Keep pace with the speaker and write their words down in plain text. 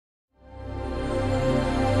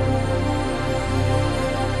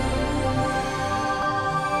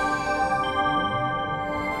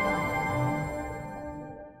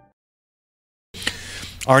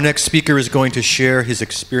Our next speaker is going to share his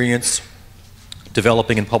experience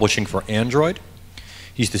developing and publishing for Android.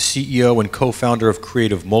 He's the CEO and co-founder of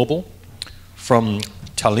Creative Mobile from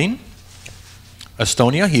Tallinn,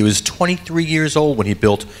 Estonia. He was 23 years old when he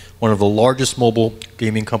built one of the largest mobile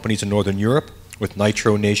gaming companies in Northern Europe with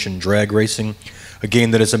Nitro Nation Drag Racing, a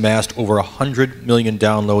game that has amassed over 100 million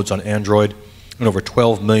downloads on Android and over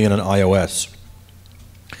 12 million on iOS.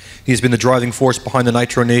 He's been the driving force behind the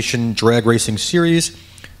Nitro Nation Drag Racing series,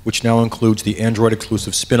 which now includes the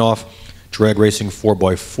Android-exclusive spin-off, Drag Racing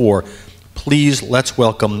 4x4. Please, let's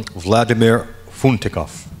welcome Vladimir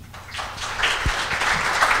FUNTIKOV.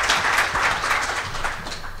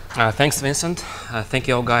 Thanks, Vincent. Thank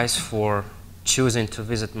you all guys for choosing to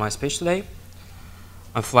visit my speech today.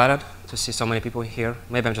 I'm flattered to see so many people here.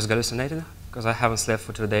 Maybe I'm just hallucinated because I haven't slept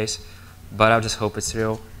for 2 days, but I just hope it's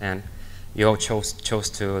real and you all chose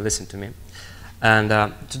to listen to me. And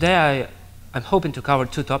today I'm hoping to cover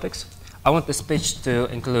 2 topics. I want the speech to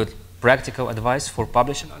include practical advice for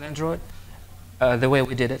publishing on Android, the way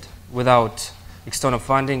we did it, without external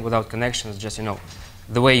funding, without connections, just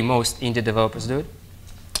the way most indie developers do it.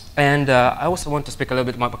 And I also want to speak a little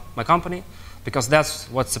bit about my company, because that's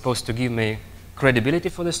what's supposed to give me credibility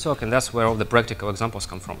for this talk, and that's where all the practical examples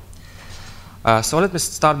come from. So let me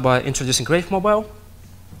start by introducing Creative Mobile.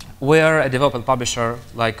 We're a developer publisher,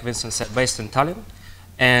 like Vincent said, based in Tallinn.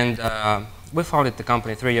 And we founded the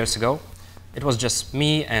company 3 years ago. It was just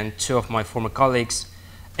me and 2 of my former colleagues,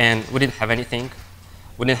 and we didn't have anything.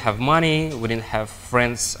 We didn't have money, we didn't have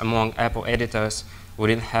friends among Apple editors, we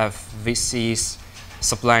didn't have VCs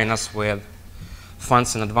supplying us with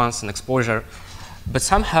funds in advance and exposure. But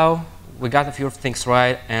somehow we got a few things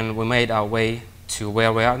right, and we made our way to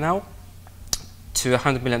where we are now, to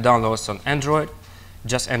 100 million downloads on Android,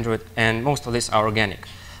 just Android, and most of these are organic.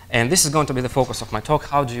 And this is going to be the focus of my talk: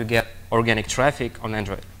 how do you get organic traffic on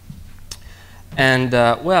Android? And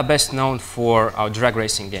we are best known for our drag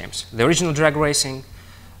racing games. The original Drag Racing,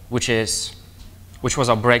 which was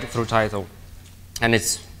our breakthrough title, and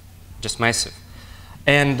it's just massive.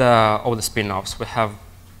 And all the spin-offs. We have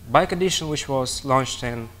Bike Edition, which was launched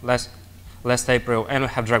in last April, and we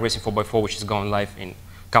have Drag Racing 4x4, which is going live in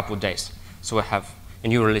a couple of days. So we have a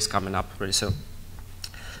new release coming up really soon.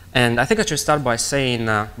 And I think I should start by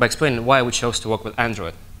explaining why we chose to work with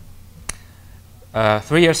Android.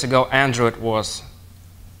 3 years ago, Android was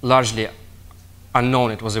largely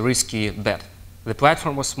unknown. It was a risky bet. The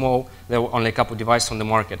platform was small. There were only a couple of devices on the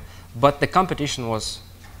market. But the competition was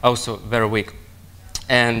also very weak.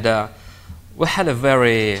 And we had a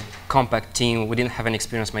very compact team. We didn't have any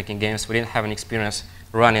experience making games. We didn't have any experience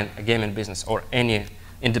running a gaming business or any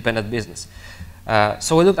independent business.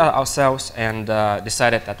 So we looked at ourselves and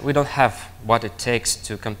decided that we don't have what it takes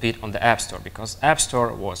to compete on the App Store, because App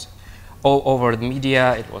Store was all over the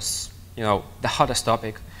media. It was the hottest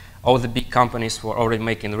topic. All the big companies were already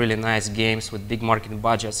making really nice games with big marketing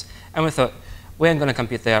budgets. And we thought, we ain't going to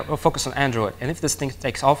compete there. We'll focus on Android. And if this thing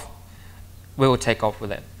takes off, we will take off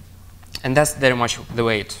with it. And that's very much the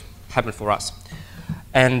way it happened for us.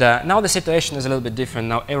 And now the situation is a little bit different.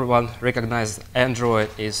 Now everyone recognizes Android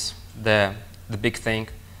is the big thing.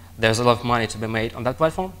 There's a lot of money to be made on that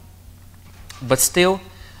platform. But still,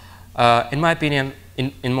 in my opinion,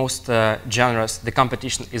 in most genres, the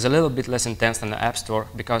competition is a little bit less intense than the App Store,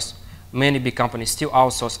 because many big companies still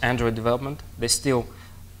outsource Android development. They still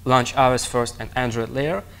launch iOS first and Android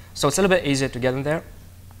later. So it's a little bit easier to get in there.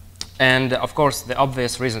 And of course, the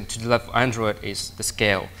obvious reason to develop Android is the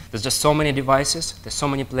scale. There's just so many devices, there's so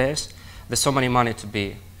many players, there's so many money to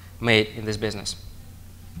be made in this business.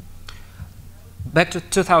 Back to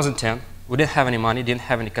 2010, we didn't have any money, didn't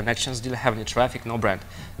have any connections, didn't have any traffic, no brand.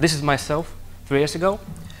 This is myself 3 years ago,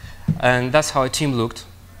 and that's how our team looked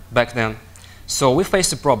back then. So we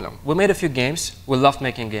faced a problem. We made a few games, we loved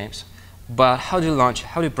making games, but how do you launch it?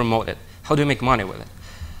 How do you promote it? How do you make money with it?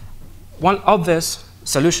 One obvious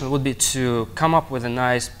solution would be to come up with a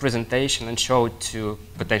nice presentation and show it to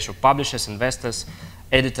potential publishers, investors,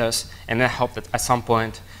 editors, and then hope that at some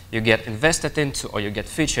point you get invested into, or you get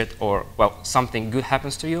featured, or, well, something good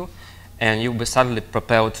happens to you, and you'll be suddenly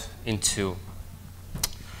propelled into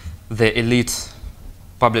the elite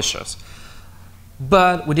publishers.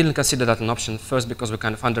 But we didn't consider that an option, first because we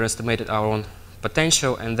kind of underestimated our own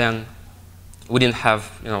potential, and then we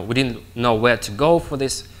didn't know where to go for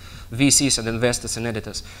this VCs and investors and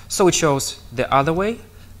editors. So we chose the other way.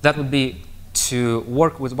 That would be to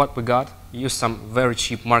work with what we got, use some very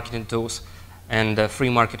cheap marketing tools and free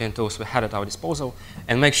marketing tools we had at our disposal,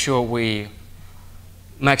 and make sure we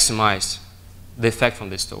maximize the effect from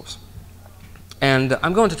these tools. And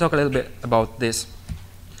I'm going to talk a little bit about this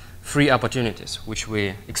free opportunities, which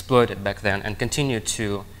we exploited back then and continue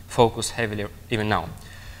to focus heavily even now.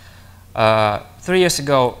 3 years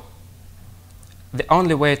ago, the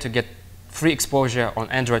only way to get free exposure on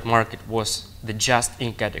Android market was the Just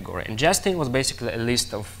In category. And Just In was basically a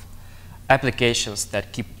list of applications that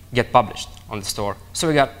get published on the store. So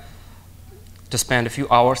we got to spend a few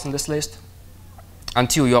hours on this list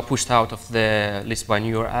until you are pushed out of the list by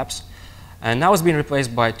newer apps. And now it's been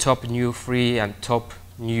replaced by top new free and top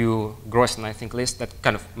new grossing, I think, list that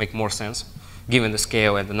kind of make more sense given the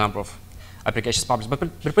scale and the number of applications published. But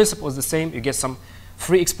the principle is the same. You get some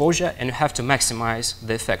free exposure and you have to maximize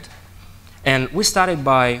the effect. And we started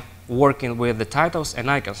by working with the titles and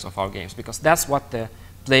icons of our games because that's what the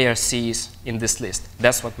player sees in this list.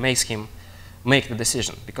 That's what makes him make the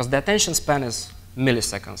decision because the attention span is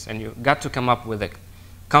milliseconds and you got to come up with a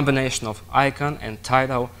combination of icon and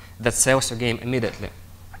title that sells your game immediately.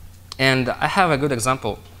 And I have a good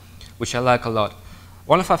example which I like a lot.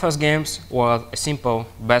 One of our first games was a simple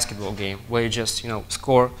basketball game where you just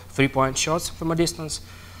score 3-point shots from a distance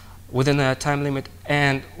within a time limit,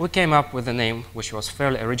 and we came up with a name which was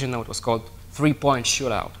fairly original. It was called 3-Point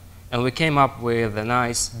Shootout. And we came up with a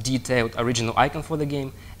nice, detailed, original icon for the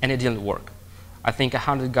game, and it didn't work. I think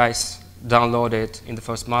 100 guys downloaded it in the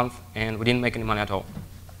first month, and we didn't make any money at all.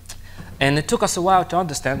 And it took us a while to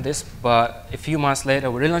understand this, but a few months later,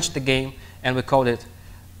 we relaunched the game, and we called it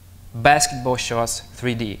Basketball Shots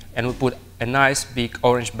 3D. And we put a nice, big,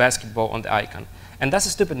 orange basketball on the icon. And that's a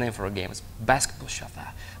stupid name for a game. It's basketball shot.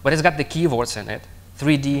 But it's got the keywords in it.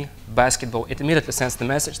 3D, basketball. It immediately sends the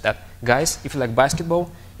message that, guys, if you like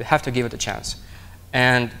basketball, you have to give it a chance.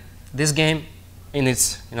 And this game, in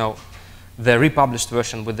its, the republished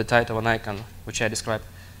version with the title and icon, which I described,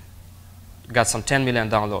 got some 10 million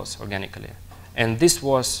downloads organically. And this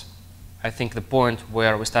was, I think, the point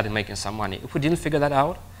where we started making some money. If we didn't figure that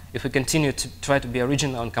out, if we continued to try to be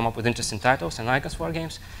original and come up with interesting titles and icons for our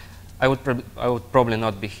games, I would probably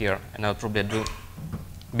not be here, and I would probably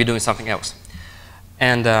be doing something else.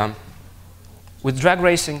 And with drag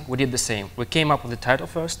racing, we did the same. We came up with the title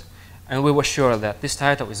first, and we were sure that this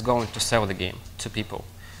title is going to sell the game to people.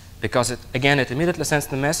 Because, again, it immediately sends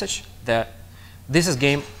the message that this is a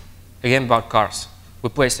game about cars. We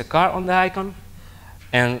place a car on the icon,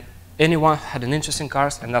 and anyone had an interest in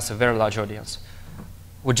cars, and that's a very large audience,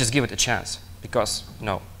 would just give it a chance. Because,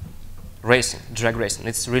 racing, drag racing,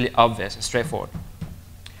 it's really obvious and straightforward.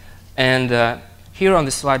 And here on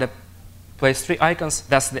this slide, I placed 3 icons.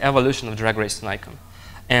 That's the evolution of drag racing icon.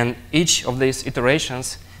 And each of these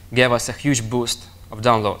iterations gave us a huge boost of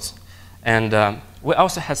downloads. And we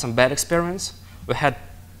also had some bad experience. We had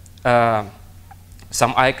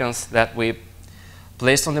some icons that we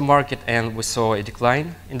placed on the market and we saw a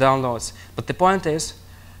decline in downloads. But the point is,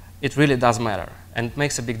 it really does matter and it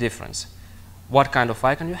makes a big difference. What kind of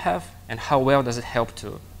icon you have and how well does it help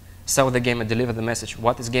to sell the game and deliver the message,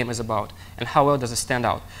 what this game is about, and how well does it stand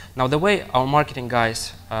out. Now, the way our marketing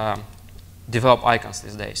guys develop icons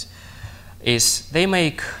these days is they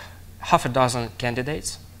make half a dozen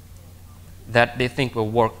candidates that they think will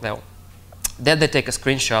work well. Then they take a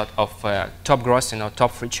screenshot of top grossing or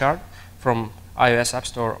top free chart from iOS App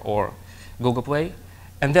Store or Google Play,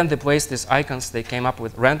 and then they place these icons they came up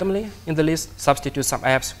with randomly in the list, substitute some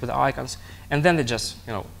apps with icons, and then they just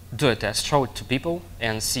do a test, show it to people,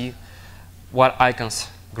 and see what icons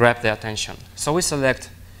grab their attention. So we select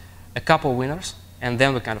a couple winners, and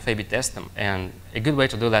then we kind of A/B test them. And a good way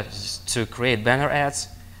to do that is to create banner ads,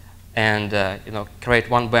 and create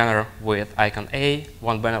one banner with icon A,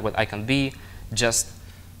 one banner with icon B, just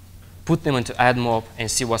put them into ad mob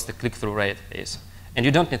and see what the click-through rate is. And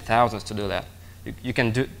you don't need thousands to do that. You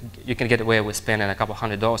can get away with spending a couple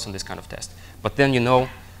 $100 on this kind of test. But then you know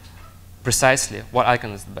precisely what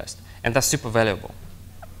icon is the best. And that's super valuable.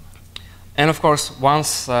 And of course,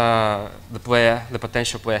 once the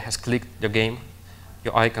potential player has clicked your game,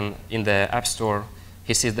 your icon in the App Store,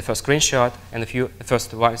 he sees the first screenshot and the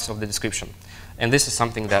first lines of the description. And this is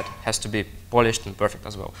something that has to be polished and perfect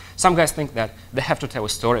as well. Some guys think that they have to tell a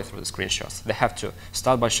story through the screenshots. They have to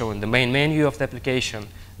start by showing the main menu of the application,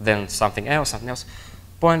 then something else,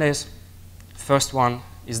 Point is, first one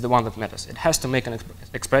is the one that matters. It has to make an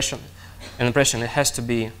impression. It has to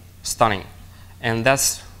be stunning. And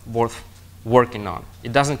that's worth working on.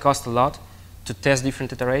 It doesn't cost a lot to test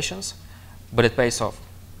different iterations, but it pays off.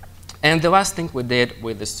 And the last thing we did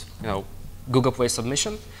with this Google Play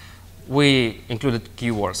submission, we included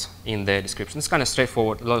keywords in the description. It's kind of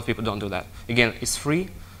straightforward. A lot of people don't do that. Again, it's free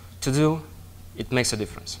to do. It makes a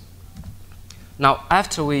difference. Now,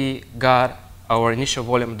 after we got our initial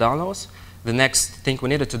volume downloads, the next thing we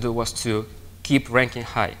needed to do was to keep ranking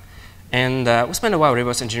high. And we spent a while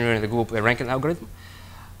reverse engineering the Google Play ranking algorithm.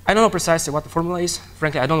 I don't know precisely what the formula is.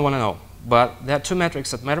 Frankly, I don't want to know. But there are two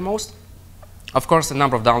metrics that matter most. Of course, the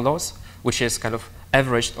number of downloads, which is kind of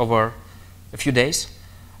averaged over a few days.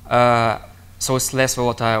 So it's less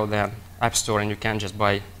volatile than App Store, and you can just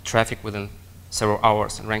buy traffic within several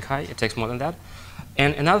hours and rank high. It takes more than that.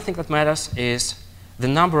 And another thing that matters is the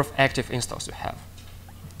number of active installs you have.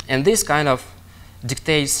 And this kind of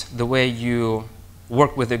dictates the way you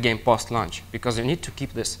work with the game post-launch, because you need to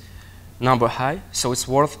keep this number high, so it's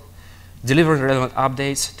worth delivering relevant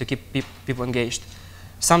updates to keep people engaged.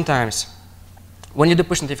 Sometimes, when you do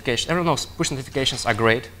push notifications, everyone knows push notifications are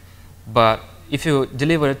great, but if you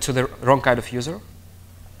deliver it to the wrong kind of user,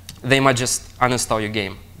 they might just uninstall your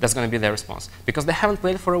game. That's going to be their response. Because they haven't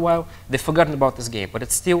played it for a while, they've forgotten about this game, but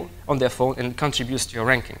it's still on their phone and it contributes to your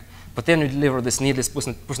ranking. But then you deliver this needless push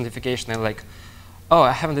notification and like, oh,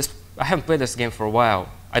 I haven't played this game for a while,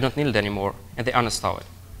 I don't need it anymore, and they uninstall it.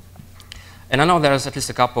 And I know there's at least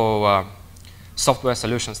a couple software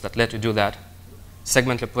solutions that let you do that.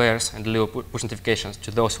 Segment your players and deliver push notifications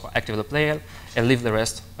to those who actively play it and leave the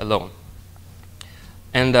rest alone.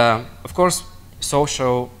 And of course,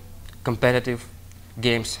 social, competitive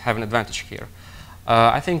games have an advantage here.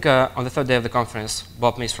 I think on the third day of the conference,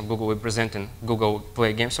 Bob Meese from Google will be presenting Google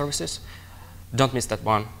Play game services. Don't miss that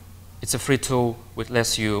one. It's a free tool which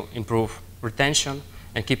lets you improve retention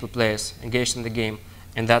and keep your players engaged in the game,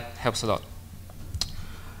 and that helps a lot.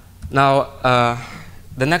 Now,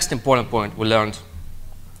 the next important point we learned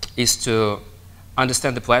is to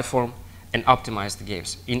understand the platform and optimize the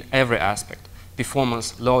games in every aspect: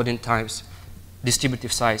 performance, loading times,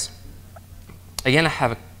 distributive size. Again, I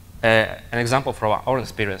have an example from our own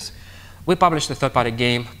experience. We published a third-party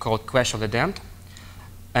game called Clash of the Damned,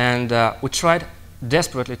 and we tried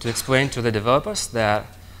desperately to explain to the developers that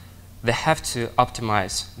they have to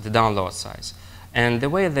optimize the download size. And the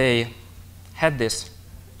way they had this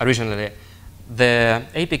originally, the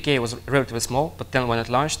APK was relatively small, but then when it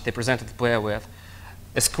launched, they presented the player with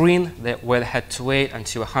a screen where they had to wait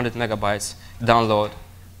until 100 megabytes download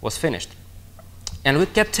was finished. And we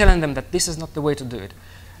kept telling them that this is not the way to do it.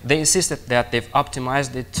 They insisted that they've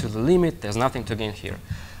optimized it to the limit, there's nothing to gain here.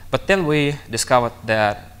 But then we discovered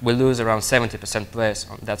that we lose around 70% players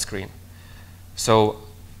on that screen. So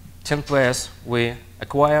 10 players we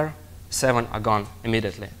acquire, 7 are gone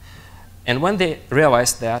immediately. And when they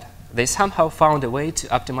realized that, they somehow found a way to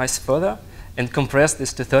optimize further and compress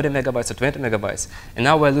this to 30 megabytes or 20 megabytes. And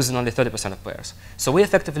now we're losing only 30% of players. So we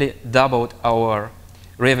effectively doubled our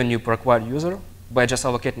revenue per acquired user by just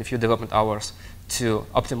allocating a few development hours to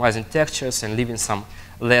optimizing textures and leaving some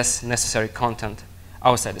less necessary content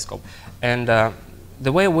outside the scope. And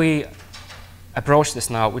the way we approach this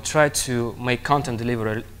now, we try to make content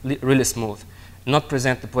delivery really smooth, not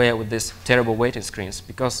present the player with these terrible waiting screens,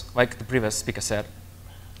 because like the previous speaker said,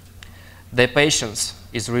 their patience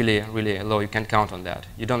is really, really low. You can count on that.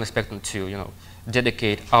 You don't expect them to,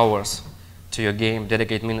 dedicate hours to your game,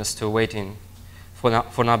 dedicate minutes to waiting for an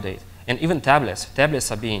update. And even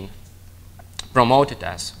tablets are being promoted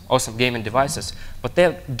as awesome gaming devices, but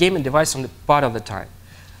they're gaming devices only part of the time.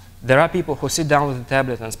 There are people who sit down with the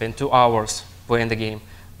tablet and spend 2 hours playing the game,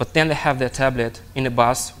 but then they have their tablet in a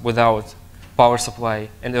bus without power supply,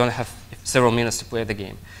 and they only have several minutes to play the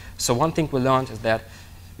game. So one thing we learned is that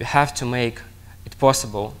you have to make it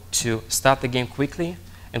possible to start the game quickly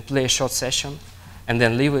and play a short session, and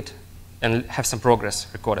then leave it and have some progress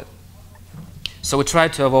recorded. So we try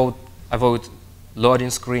to avoid loading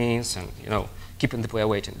screens and keeping the player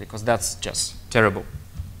waiting, because that's just terrible.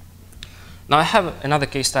 Now I have another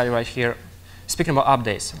case study right here. Speaking about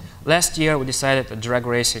updates, last year we decided that drag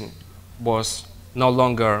racing was no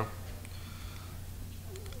longer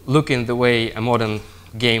looking the way a modern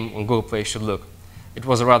game on Google Play should look. It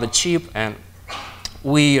was rather cheap, and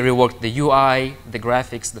we reworked the UI, the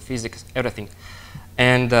graphics, the physics, everything.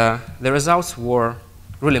 And the results were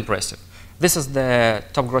really impressive. This is the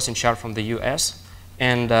top grossing chart from the US,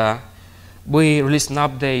 and we released an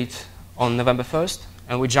update on November 1st,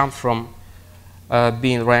 and we jumped from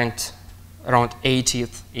being ranked around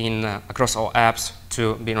 80th across all apps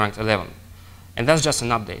to being ranked 11th. And that's just an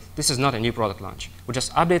update. This is not a new product launch. We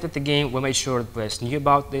just updated the game, we made sure the players knew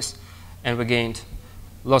about this, and we gained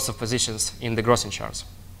lots of positions in the grossing charts.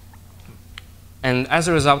 And as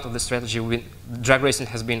a result of the strategy, drag racing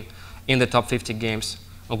has been in the top 50 games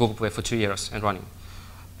on Google Play for 2 years and running.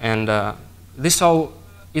 And this all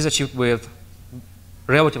is achieved with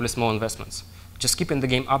relatively small investments. Just keeping the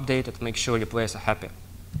game updated, make sure your players are happy.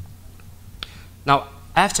 Now,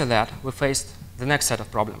 after that, we faced the next set of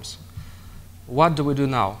problems. What do we do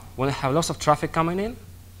now? When we have lots of traffic coming in,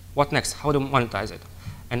 what next? How to monetize it?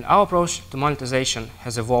 And our approach to monetization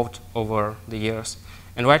has evolved over the years.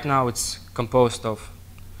 And right now it's composed of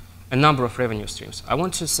a number of revenue streams. I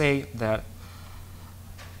want to say that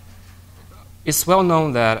it's well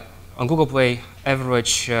known that on Google Play,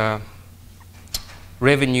 average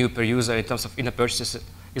revenue per user in terms of in-app purchases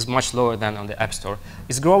is much lower than on the App Store.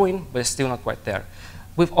 It's growing, but it's still not quite there.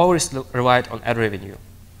 We've always relied on ad revenue.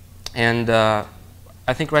 And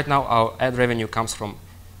I think right now our ad revenue comes from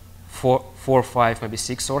four, five, maybe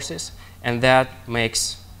 6 sources, and that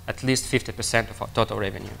makes at least 50% of our total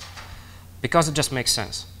revenue. Because it just makes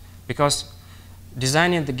sense. Because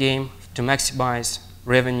designing the game to maximize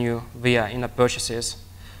revenue via in-app purchases,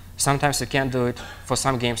 sometimes you can't do it. For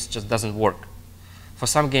some games, it just doesn't work. For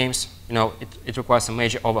some games, it requires a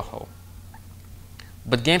major overhaul.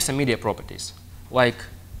 But games are media properties, like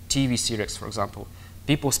TV series, for example.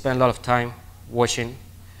 People spend a lot of time watching,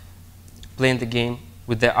 playing the game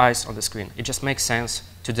with their eyes on the screen. It just makes sense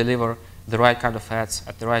to deliver the right kind of ads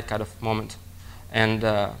at the right kind of moment. And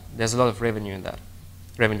there's a lot of revenue in that,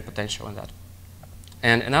 revenue potential in that.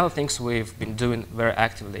 And another things we've been doing very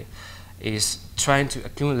actively is trying to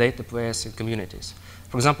accumulate the players in communities.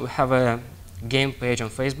 For example, we have a game page on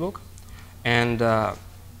Facebook, and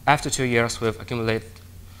after 2 years, we've accumulated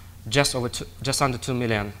just under 2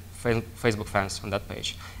 million Facebook fans on that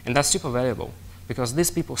page. And that's super valuable, because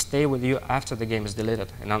these people stay with you after the game is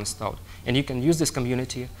deleted and uninstalled. And you can use this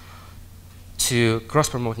community to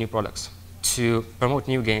cross-promote new products, to promote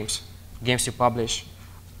new games, games you publish,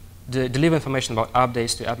 deliver information about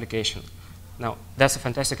updates to application. Now, that's a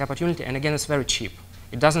fantastic opportunity, and again, it's very cheap.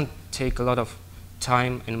 It doesn't take a lot of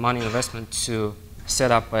time and money investment to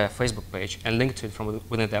set up a Facebook page and link to it from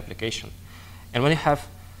within the application. And when you have,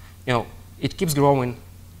 it keeps growing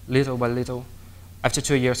little by little. After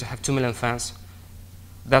 2 years, you have 2 million fans.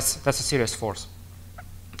 That's a serious force.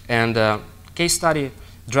 And case study,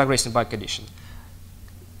 Drag Racing Bike Edition.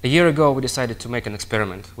 A year ago, we decided to make an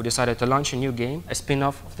experiment. We decided to launch a new game, a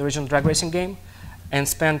spin-off of the original drag racing game, and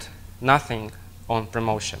spend nothing on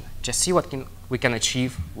promotion. Just see what we can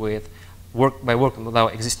achieve by working with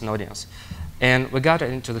our existing audience. And we got it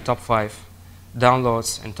into the top 5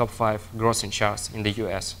 downloads and top 5 grossing charts in the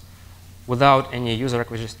US without any user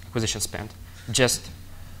acquisition spent. Just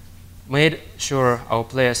made sure our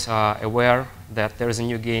players are aware that there is a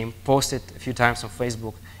new game, posted a few times on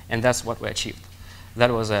Facebook, and that's what we achieved. That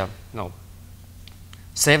was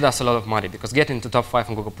saved us a lot of money, because getting into top 5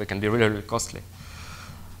 on Google Play can be really, really costly.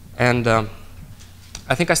 And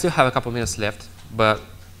I think I still have a couple minutes left, but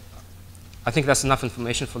I think that's enough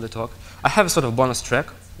information for the talk. I have a sort of bonus track,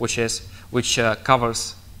 which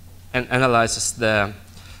covers and analyzes the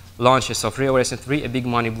launches of Rio Racing 3, a big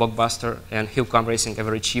money blockbuster, and Hill Climb Racing, a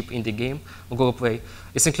very cheap indie game on Google Play.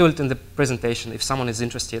 It's included in the presentation. If someone is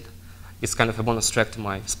interested, it's kind of a bonus track to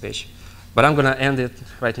my speech. But I'm going to end it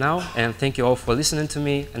right now, and thank you all for listening to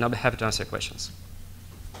me, and I'll be happy to answer your questions.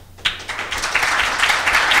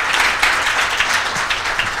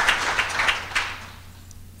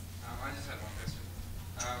 I just had one question.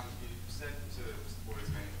 You said to support as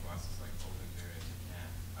many devices like old and new as you can.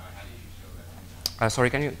 How do you show that? Sorry,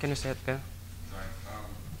 can you say it again? Sorry.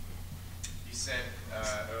 You said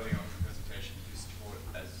early on in the presentation you support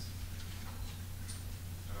as...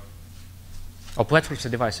 Oh, platforms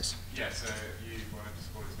and devices. Yeah, so you wanted to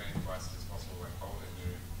support as many devices as possible, like old and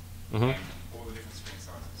new, and all the different screen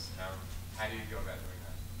sizes. How do you go about doing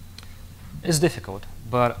that? It's difficult,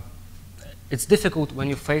 but it's difficult when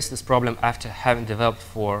you face this problem after having developed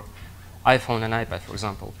for iPhone and iPad, for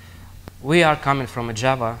example. We are coming from a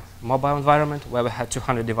Java mobile environment where we had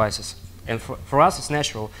 200 devices. And for us, it's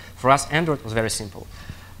natural. For us, Android was very simple.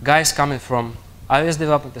 Guys coming from iOS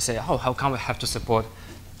development, they say, oh, how come we have to support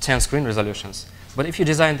 10 screen resolutions? But if you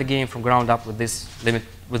design the game from ground up with this limit,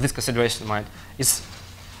 with this consideration in mind, it's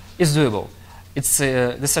doable. It's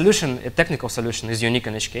the solution, a technical solution, is unique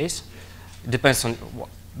in each case. It depends on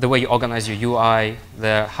the way you organize your UI,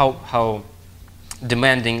 how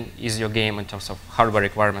demanding is your game in terms of hardware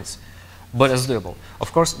requirements. But it's doable.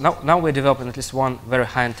 Of course, now we're developing at least one very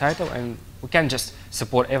high-end title, and we can't just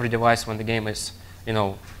support every device when the game is,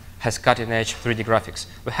 has cutting-edge 3D graphics.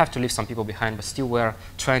 We have to leave some people behind, but still we're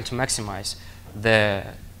trying to maximize the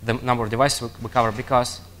number of devices we cover,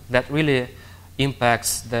 because that really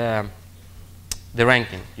impacts the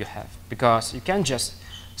ranking you have. Because you can't just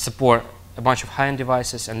support a bunch of high-end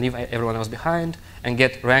devices and leave everyone else behind and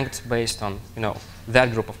get ranked based on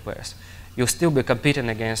that group of players. You'll still be competing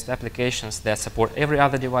against applications that support every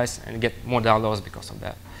other device and get more downloads because of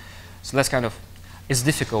that. So that's kind of, it's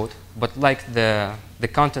difficult, but like the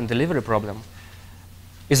content delivery problem,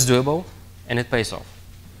 it's doable and it pays off.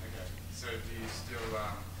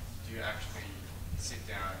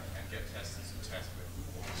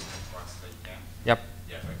 Yep.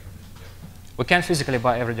 Yeah, okay. Yeah. We can't physically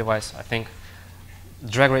buy every device. I think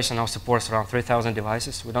Drag Racing now supports around 3,000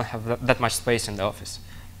 devices. We don't have that much space in the office.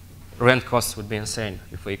 Rent costs would be insane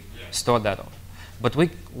if we stored that all. But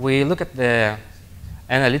we look at the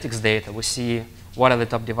analytics data. We see what are the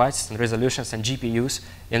top devices and resolutions and GPUs,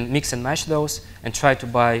 and mix and match those, and try to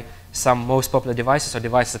buy some most popular devices or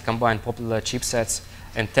devices that combine popular chipsets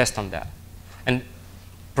and test on that. And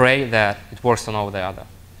pray that it works on all the other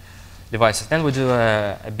devices. Then we do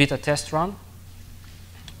a beta test run,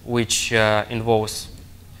 which involves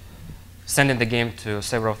sending the game to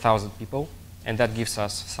several thousand people, and that gives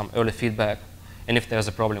us some early feedback. And if there's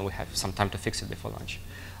a problem, we have some time to fix it before launch.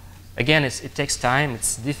 Again, it takes time,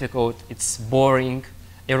 it's difficult, it's boring.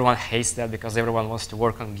 Everyone hates that because everyone wants to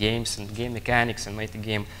work on games and game mechanics and make the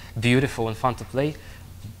game beautiful and fun to play,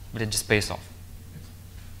 but it just pays off.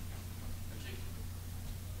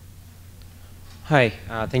 Hi,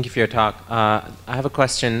 thank you for your talk. I have a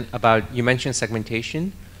question about, you mentioned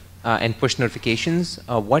segmentation and push notifications.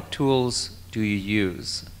 What tools do you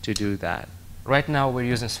use to do that? Right now, we're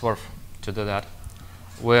using Swerve to do that.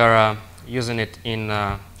 We're using it in,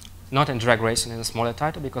 not in Drag Racing, in a smaller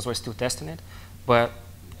title, because we're still testing it, but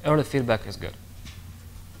early feedback is good.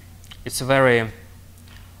 It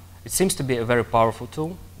seems to be a very powerful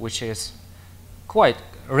tool, which is quite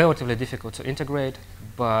relatively difficult to integrate,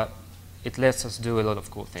 but it lets us do a lot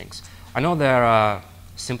of cool things. I know there are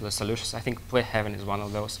simpler solutions. I think Play Heaven is one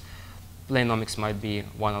of those. Playnomics might be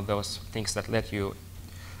one of those things that let you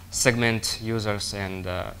segment users and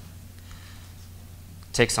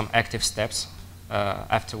take some active steps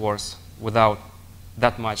afterwards without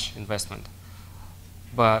that much investment.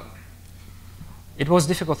 But it was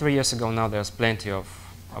difficult 3 years ago. Now there's plenty of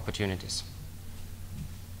opportunities.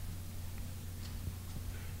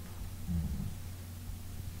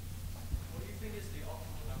 What do you think is the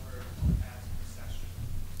optimal number of ads per session?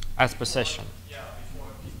 Ads per session. Yeah, before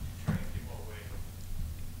turning people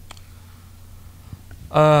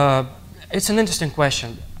away. It's an interesting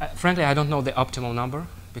question. Frankly, I don't know the optimal number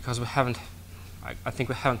because we haven't. I think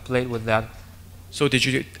we haven't played with that. So did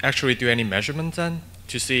you actually do any measurement then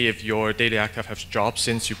to see if your daily active has dropped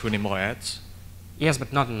since you put in more ads? Yes,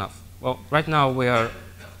 but not enough. Well, right now we're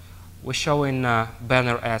showing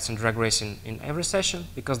banner ads and Drag Racing in every session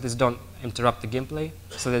because these don't interrupt the gameplay,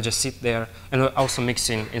 so they just sit there. And we're also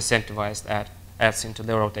mixing incentivized ads into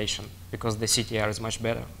the rotation because the CTR is much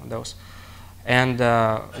better on those. And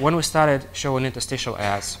when we started showing interstitial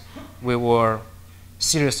ads, we were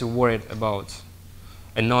seriously worried about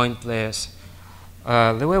annoying players.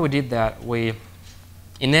 The way we did that, we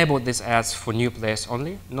enabled these ads for new players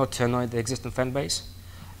only, not to annoy the existing fan base,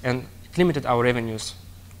 and it limited our revenues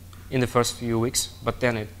in the first few weeks. But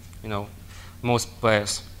then, most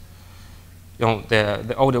players,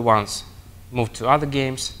 the older ones moved to other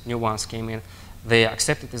games, new ones came in. They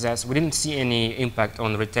accepted these ads. We didn't see any impact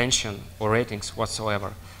on retention or ratings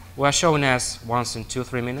whatsoever. We are showing ads once in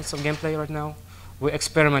 2-3 minutes of gameplay right now. We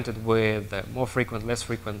experimented with more frequent, less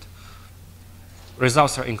frequent.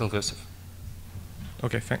 Results are inconclusive.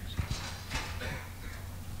 Okay, thanks.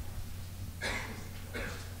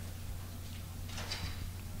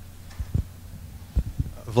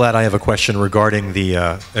 Vlad, I have a question regarding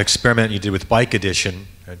the experiment you did with Bike Edition,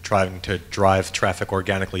 trying to drive traffic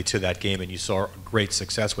organically to that game, and you saw great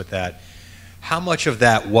success with that. How much of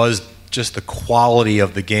that was just the quality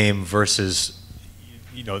of the game versus,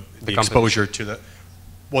 the exposure to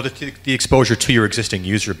the exposure to your existing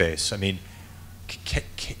user base? I mean,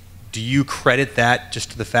 do you credit that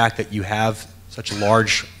just to the fact that you have such a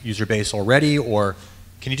large user base already, or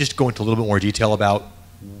can you just go into a little bit more detail about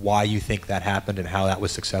why you think that happened and how that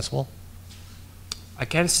was successful? I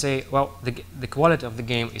can say, well, the quality of the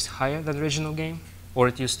game is higher than the original game, or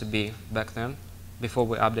it used to be back then, before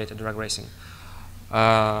we updated Drag Racing.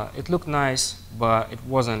 It looked nice, but it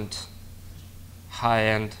wasn't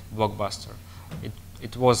high-end blockbuster.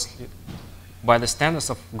 It was, by the standards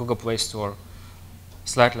of Google Play Store,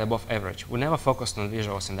 slightly above average. We never focused on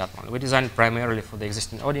visuals in that one. We designed it primarily for the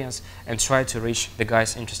existing audience and tried to reach the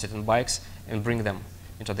guys interested in bikes and bring them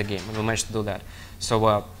into the game, and we managed to do that.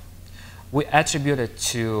 So we attribute it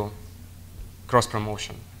to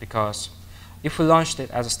cross-promotion, because if we launched it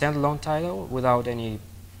as a standalone title without any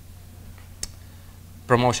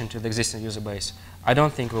promotion to the existing user base, I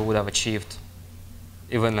don't think we would have achieved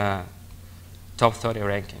even a top 30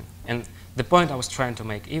 ranking. And the point I was trying to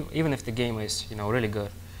make, even if the game is really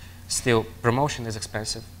good, still promotion is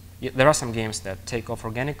expensive. There are some games that take off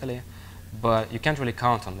organically, but you can't really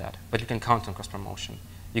count on that. But you can count on cross-promotion.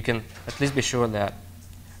 You can at least be sure that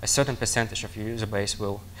a certain percentage of your user base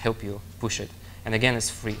will help you push it. And again, it's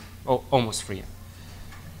free, almost free.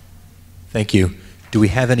 Thank you. Do we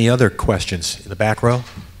have any other questions in the back row?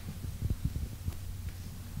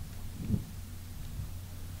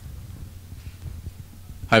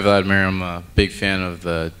 Hi, Vladimir. I'm a big fan of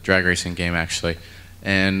the drag racing game, actually.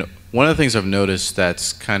 And one of the things I've noticed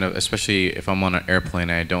that's kind of, especially if I'm on an airplane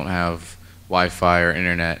and I don't have Wi-Fi or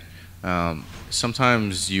internet,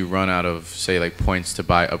 sometimes you run out of, say, like points to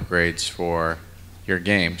buy upgrades for your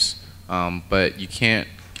games, but you can't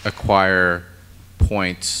acquire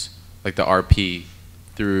points like the RP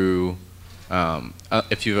through,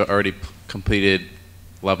 if you've already completed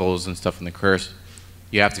levels and stuff in the course,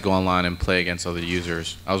 you have to go online and play against other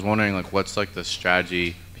users. I was wondering, like, what's like the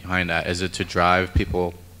strategy behind that? Is it to drive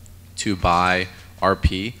people to buy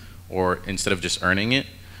RP, or instead of just earning it?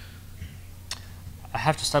 I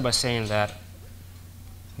have to start by saying that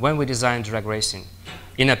when we designed drag racing,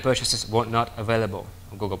 in-app purchases were not available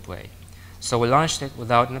on Google Play. So we launched it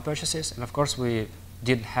without in-app purchases, and of course we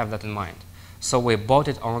didn't have that in mind. So we bought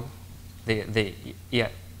it on the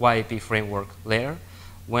YAP framework layer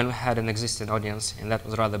when we had an existing audience, and that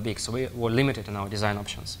was rather big. So we were limited in our design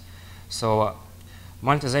options. So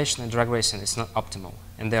monetization in drag racing is not optimal,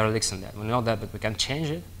 and there are leaks in that. We know that, but we can change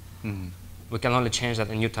it. Mm-hmm. We can only change that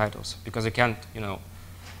in new titles, because you can't,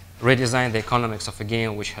 redesign the economics of a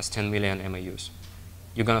game which has 10 million MAUs.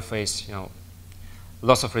 You're going to face,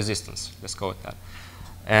 lots of resistance, let's go with that.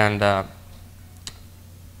 And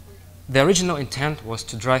the original intent was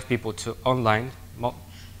to drive people to online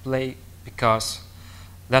play, because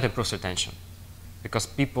that improves retention. Because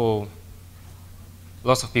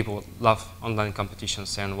lots of people love online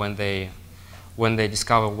competitions, and when they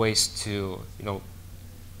discover ways to,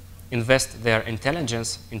 invest their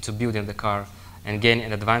intelligence into building the car and gain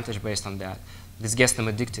an advantage based on that, this gets them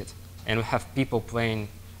addicted. And we have people playing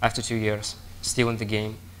after 2 years, still in the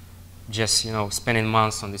game, just spending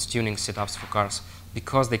months on these tuning setups for cars,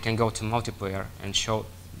 because they can go to multiplayer and show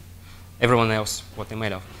everyone else what they're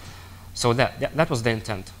made of. So that was the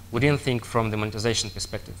intent. We didn't think from the monetization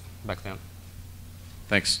perspective back then.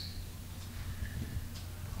 Thanks.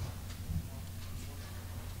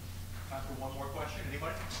 Time for one more question.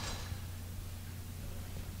 Anybody?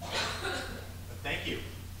 Thank you.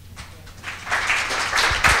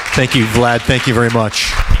 Thank you, Vlad. Thank you very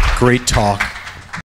much. Great talk.